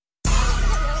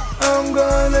I'm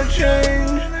gonna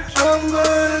change. I'm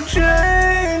gonna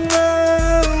change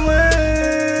my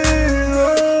ways.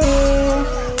 Oh,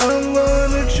 I'm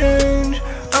gonna change.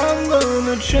 I'm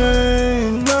gonna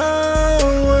change my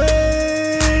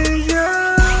ways.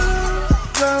 Yeah,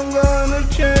 I'm gonna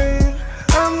change.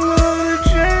 I'm gonna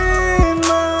change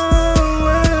my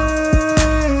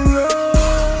ways.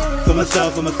 Oh. For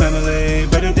myself, for my family,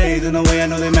 better days in the way I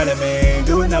know they mad at me.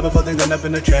 Do it now before things end up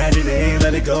in a tragedy.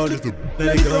 Let it go, just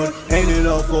let it go. Ain't it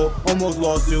awful? Almost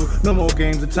lost you. No more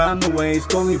games, the time to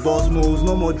waste. Only boss moves,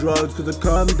 no more drugs. Cause the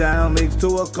come down leads to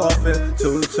a coffin.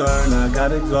 To return, I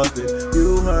got exhausted.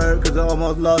 You heard, cause I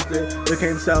almost lost it.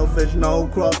 Became selfish, no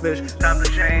crawfish. Time to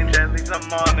change, at least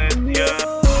I'm honest, yeah.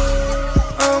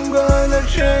 I'm gonna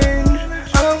change.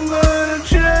 I'm gonna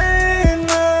change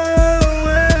my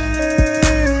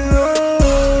ways.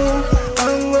 Oh,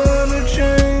 I'm gonna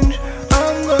change.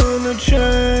 I'm gonna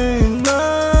change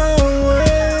my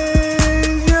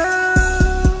ways.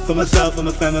 Yeah. For myself, for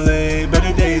my family,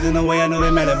 better days in the way I know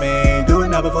they mad at me. Do it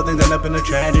now before things end up in a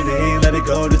tragedy. Let it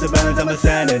go, just a balance on my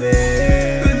sanity.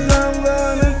 Cause I'm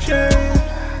gonna change.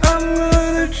 I'm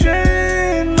gonna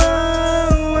change my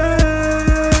ways.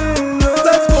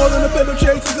 That's more than a better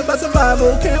chase, it's about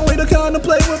survival. Can't wait to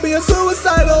contemplate with being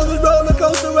suicidal. This roller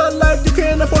coaster of life, you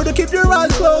can't afford to keep your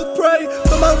eyes closed. Pray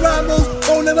for my rivals,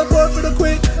 won't never forfeit or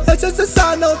quit. That's just a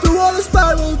side note through all the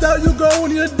spirals. Down you go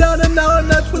when you're down and out, and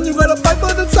that's when you gotta fight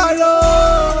for the title.